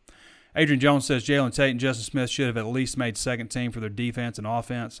 right? Adrian Jones says Jalen Tate and Justin Smith should have at least made second team for their defense and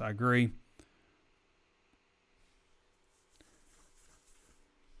offense. I agree.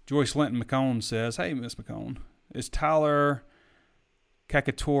 Joyce Linton McCone says, hey, Miss McCone, is Tyler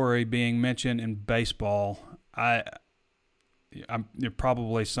Kakatori being mentioned in baseball? I'm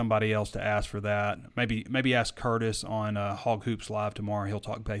probably somebody else to ask for that. Maybe ask Curtis on Hog Hoops Live tomorrow. He'll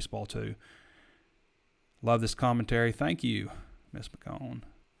talk baseball too. Love this commentary. Thank you, Miss McCone.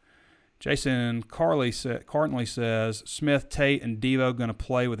 Jason Cartnley says, Smith, Tate, and Devo going to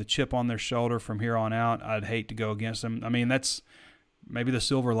play with a chip on their shoulder from here on out. I'd hate to go against them. I mean, that's maybe the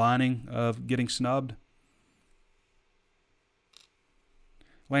silver lining of getting snubbed.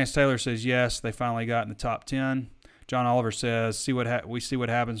 Lance Taylor says, yes, they finally got in the top 10. John Oliver says, we see what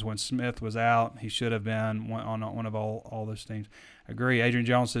happens when Smith was out. He should have been on one of all those teams. Agree. Adrian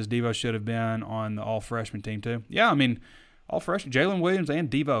Jones says Devo should have been on the all-freshman team too. Yeah, I mean, all-freshman, Jalen Williams and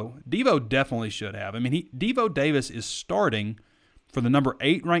Devo. Devo definitely should have. I mean, Devo Davis is starting for the number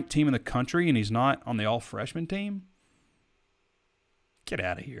 8 ranked team in the country, and he's not on the all-freshman team? Get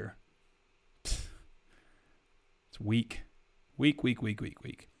out of here. weak.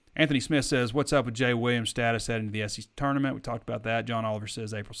 Anthony Smith says, what's up with Jay Williams' status heading to the SEC tournament? We talked about that. John Oliver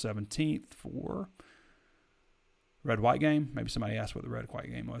says April 17th for red-white game. Maybe somebody asked what the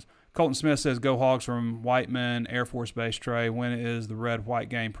red-white game was. Colton Smith says, go Hogs from Whiteman, Air Force Base, Trey. When is the red-white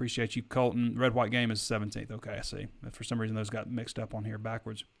game? Appreciate you, Colton. Red-white game is the 17th. Okay, I see. For some reason, those got mixed up on here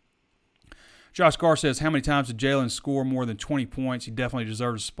backwards. Josh Carr says, how many times did Jalen score more than 20 points? He definitely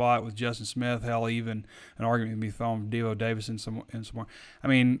deserves a spot with Justin Smith. Hell, even an argument can be thrown with Devo Davis and some more. I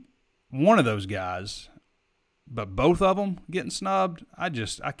mean, one of those guys, but both of them getting snubbed, I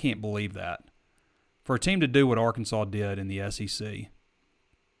can't believe that. For a team to do what Arkansas did in the SEC,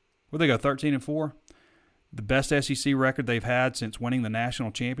 would they go 13-4? The best SEC record they've had since winning the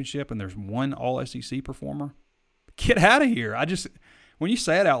national championship, and there's one All-SEC performer? Get out of here. When you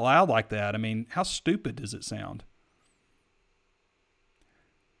say it out loud like that, I mean, how stupid does it sound?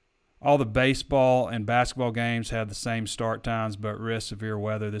 All the baseball and basketball games have the same start times, but risk severe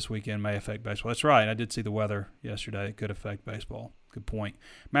weather this weekend may affect baseball. That's right. I did see the weather yesterday. It could affect baseball. Good point.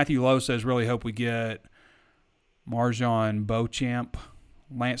 Matthew Lowe says, really hope we get Marjon Beauchamp.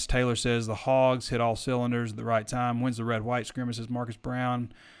 Lance Taylor says, the Hogs hit all cylinders at the right time. When's the red-white scrimmage, says Marcus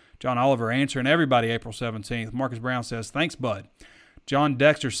Brown. John Oliver answering everybody April 17th. Marcus Brown says, thanks, bud. John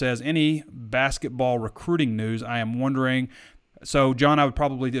Dexter says, any basketball recruiting news? I am wondering. So, John, I would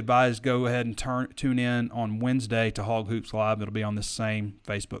probably advise go ahead and tune in on Wednesday to Hog Hoops Live. It'll be on this same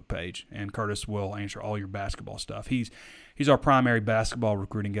Facebook page, and Curtis will answer all your basketball stuff. He's our primary basketball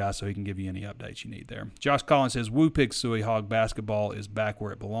recruiting guy, so he can give you any updates you need there. Josh Collins says, woo pig suey, Hog basketball is back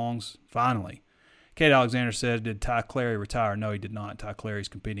where it belongs. Finally. Kate Alexander said, did Ty Clary retire? No, he did not. Ty Clary's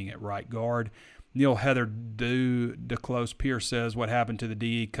competing at right guard. Neil Heather DeClose Pierce says, what happened to the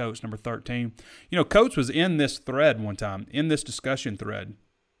DE coach, number 13? You know, Coates was in this thread one time, in this discussion thread.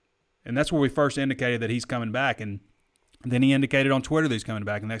 And that's where we first indicated that he's coming back. And then he indicated on Twitter that he's coming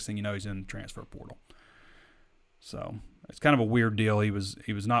back. And next thing you know, he's in the transfer portal. So it's kind of a weird deal. He was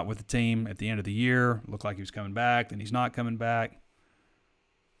not with the team at the end of the year. Looked like he was coming back. Then he's not coming back.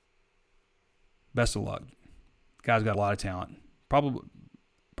 Best of luck. Guy's got a lot of talent.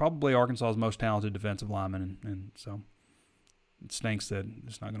 Probably Arkansas's most talented defensive lineman, and so it stinks that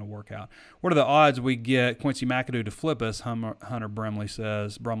it's not going to work out. What are the odds we get Quincy McAdoo to flip us, Hunter Brumley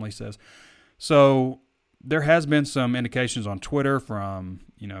says. So there has been some indications on Twitter from,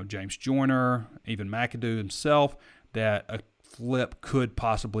 James Joyner, even McAdoo himself, that a flip could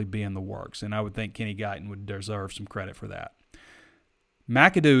possibly be in the works, and I would think Kenny Guyton would deserve some credit for that.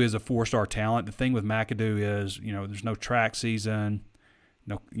 McAdoo is a four-star talent. The thing with McAdoo is, there's no track season.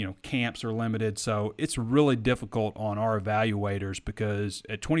 No, camps are limited, so it's really difficult on our evaluators because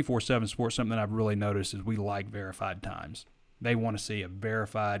at 24/7 Sports, something that I've really noticed is we like verified times. They want to see a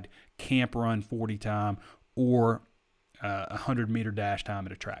verified camp run 40 time or a 100-meter dash time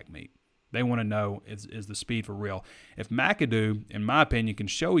at a track meet. They want to know is the speed for real. If McAdoo, in my opinion, can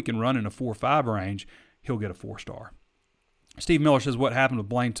show he can run in a 4.5 range, he'll get a 4-star. Steve Miller says, what happened with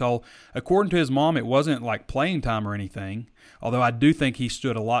Blaine Toll? According to his mom, it wasn't like playing time or anything, although I do think he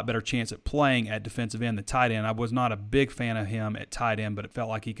stood a lot better chance at playing at defensive end than tight end. I was not a big fan of him at tight end, but it felt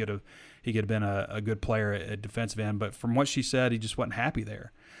like he could have been a good player at defensive end. But from what she said, he just wasn't happy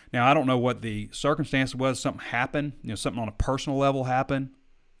there. Now, I don't know what the circumstance was. Something happened, something on a personal level happened.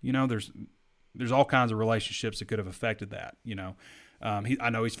 There's all kinds of relationships that could have affected that. I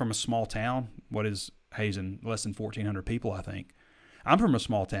know he's from a small town. What is Hazen? Less than 1,400 people, I think. I'm from a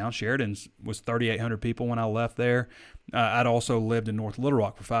small town. Sheridan was 3,800 people when I left there. I'd also lived in North Little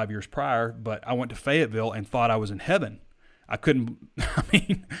Rock for 5 years prior, but I went to Fayetteville and thought I was in heaven.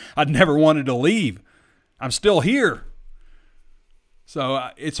 I'd never wanted to leave. I'm still here. So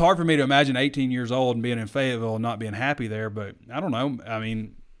it's hard for me to imagine 18 years old and being in Fayetteville and not being happy there, but I don't know.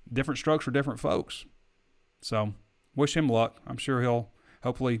 Different strokes for different folks. So wish him luck. I'm sure he'll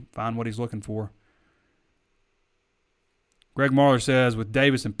hopefully find what he's looking for. Greg Marler says, with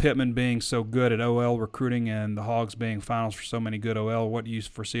Davis and Pittman being so good at OL recruiting and the Hogs being finals for so many good OL, what do you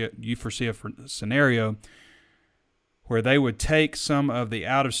foresee a scenario where they would take some of the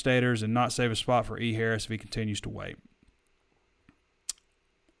out-of-staters and not save a spot for E. Harris if he continues to wait?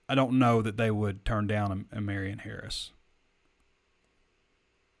 I don't know that they would turn down a Marion Harris.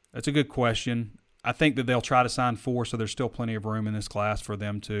 That's a good question. I think that they'll try to sign 4, so there's still plenty of room in this class for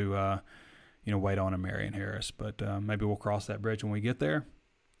them to wait on a Marion Harris. But maybe we'll cross that bridge when we get there.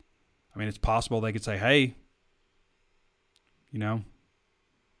 It's possible they could say, hey, we're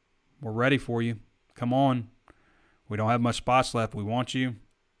ready for you. Come on. We don't have much spots left. We want you,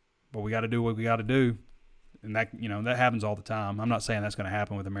 but we got to do what we got to do. And that happens all the time. I'm not saying that's going to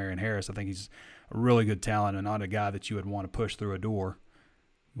happen with Marion Harris. I think he's a really good talent and not a guy that you would want to push through a door.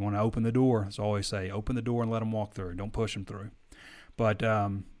 You want to open the door. As I always say, open the door and let him walk through. Don't push him through. But I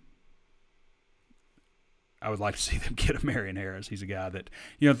would like to see them get a Marion Harris. He's a guy that,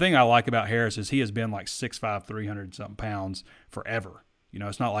 the thing I like about Harris is he has been like 6'5", 300-something pounds forever.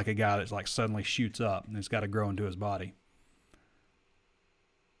 It's not like a guy that's like suddenly shoots up and it's got to grow into his body.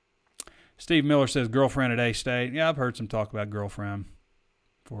 Steve Miller says, girlfriend at A-State. Yeah, I've heard some talk about girlfriend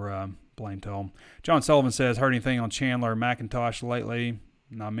for Blaine Toll. John Sullivan says, heard anything on Chandler McIntosh lately?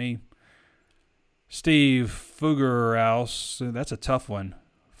 Not me. Steve Fugeraus, that's a tough one.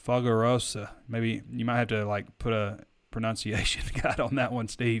 Fugarosa. Maybe you might have to like put a pronunciation guide on that one,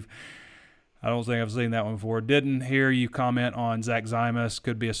 Steve. I don't think I've seen that one before. Didn't hear you comment on Zach Zymas.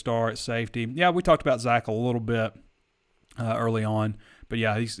 Could be a star at safety. Yeah, we talked about Zach a little bit early on. But,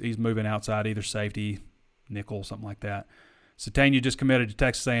 yeah, he's moving outside, either safety, nickel, something like that. Satania just committed to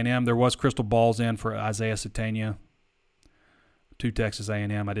Texas A&M. There was crystal balls in for Isaiah Satania to Texas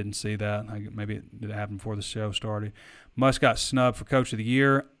A&M. I didn't see that. Maybe it did happen before the show started. Musk got snubbed for Coach of the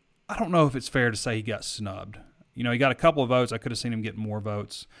Year. I don't know if it's fair to say he got snubbed. He got a couple of votes. I could have seen him get more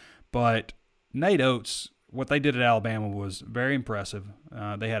votes. But Nate Oates, what they did at Alabama was very impressive.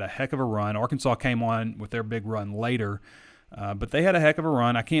 They had a heck of a run. Arkansas came on with their big run later. But they had a heck of a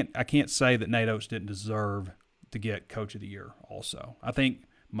run. I can't say that Nate Oates didn't deserve to get Coach of the Year also. I think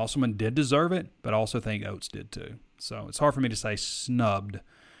Musselman did deserve it, but I also think Oates did too. So it's hard for me to say snubbed.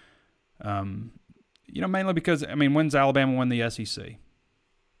 Mainly because, when's Alabama win the SEC?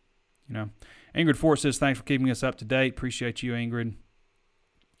 Ingrid Fort says, thanks for keeping us up to date. Appreciate you, Ingrid.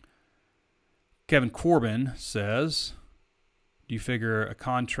 Kevin Corbin says, do you figure a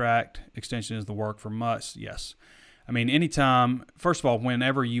contract extension is the work for Muss? Yes. Anytime, first of all,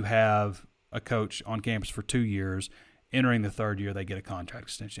 whenever you have a coach on campus for 2 years, entering the third year, they get a contract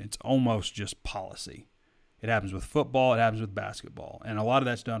extension. It's almost just policy. It happens with football. It happens with basketball. And a lot of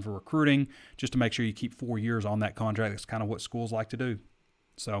that's done for recruiting, just to make sure you keep 4 years on that contract. That's kind of what schools like to do.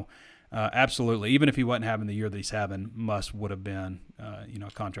 So, absolutely. Even if he wasn't having the year that he's having, Muss would have been, a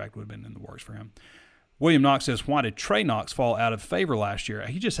contract would have been in the works for him. William Knox says, why did Trey Knox fall out of favor last year?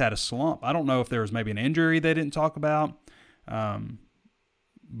 He just had a slump. I don't know if there was maybe an injury they didn't talk about,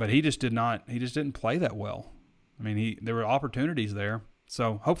 but he just didn't play that well. There were opportunities there.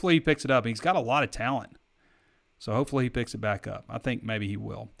 So hopefully he picks it up. He's got a lot of talent. So hopefully he picks it back up. I think maybe he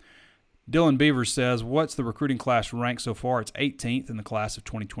will. Dylan Beavers says, what's the recruiting class rank so far? It's 18th in the class of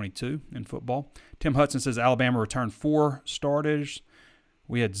 2022 in football. Tim Hudson says Alabama returned 4 starters.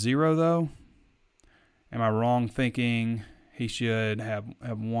 We had 0, though. Am I wrong thinking he should have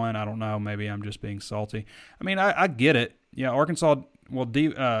 1? I don't know. Maybe I'm just being salty. I get it. Yeah, Arkansas, well,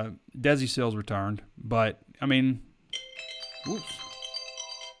 Desi Sills returned. But, whoops.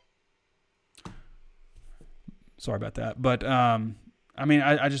 Sorry about that. But,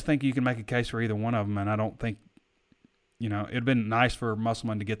 I just think you can make a case for either one of them. And I don't think, it'd have been nice for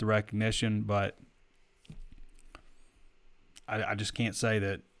Musselman to get the recognition. But I just can't say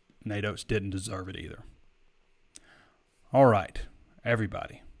that Nate Oates didn't deserve it either. All right,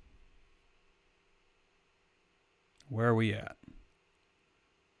 everybody. Where are we at?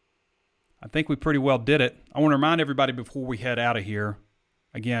 I think we pretty well did it. I want to remind everybody before we head out of here,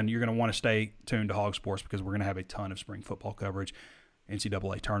 again, you're going to want to stay tuned to Hog Sports because we're going to have a ton of spring football coverage,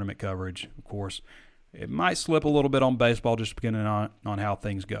 NCAA tournament coverage, of course. It might slip a little bit on baseball just depending on how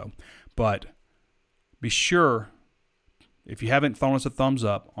things go. But be sure, if you haven't thrown us a thumbs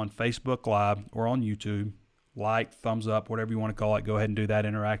up on Facebook Live or on YouTube, like, thumbs up, whatever you want to call it, go ahead and do that.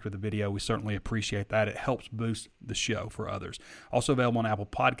 Interact with the video. We certainly appreciate that. It helps boost the show for others. Also available on Apple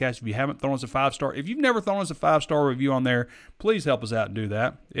Podcasts. If you haven't thrown us a 5-star, if you've never thrown us a 5-star review on there, please help us out and do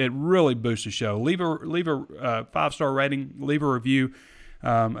that. It really boosts the show. Leave a 5-star rating. Leave a review.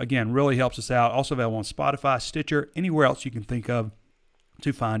 Again, really helps us out. Also available on Spotify, Stitcher, anywhere else you can think of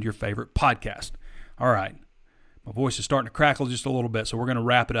to find your favorite podcast. All right. My voice is starting to crackle just a little bit, so we're going to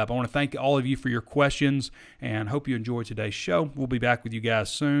wrap it up. I want to thank all of you for your questions, and hope you enjoyed today's show. We'll be back with you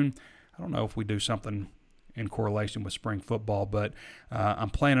guys soon. I don't know if we do something in correlation with spring football, but I'm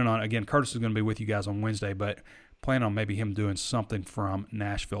planning on, again, Curtis is going to be with you guys on Wednesday, but planning on maybe him doing something from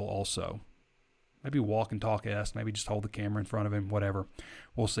Nashville also. Maybe walk and talk us, maybe just hold the camera in front of him, whatever.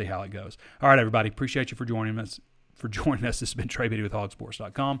 We'll see how it goes. All right, everybody, appreciate you for joining us. This has been Trey Biddy with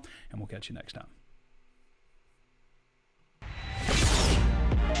hogsports.com, and we'll catch you next time.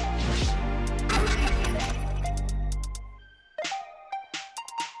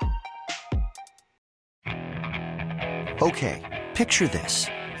 Okay, picture this.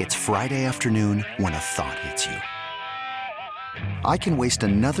 It's Friday afternoon when a thought hits you. I can waste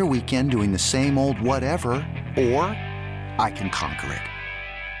another weekend doing the same old whatever, or I can conquer it.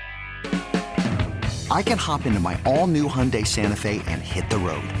 I can hop into my all-new Hyundai Santa Fe and hit the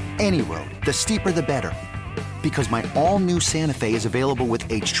road. Any road. The steeper, the better. Because my all-new Santa Fe is available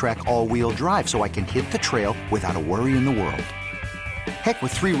with H-Track all-wheel drive, so I can hit the trail without a worry in the world. Heck,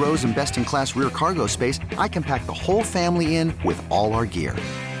 with 3 rows and best-in-class rear cargo space, I can pack the whole family in with all our gear.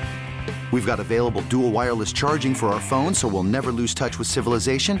 We've got available dual wireless charging for our phones, so we'll never lose touch with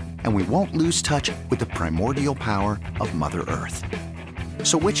civilization, and we won't lose touch with the primordial power of Mother Earth.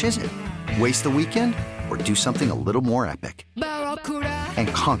 So which is it? Waste the weekend or do something a little more epic? And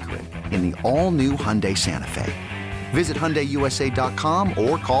conquer it in the all-new Hyundai Santa Fe. Visit HyundaiUSA.com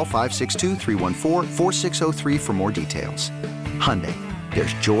or call 562-314-4603 for more details. Hyundai,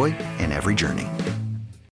 there's joy in every journey.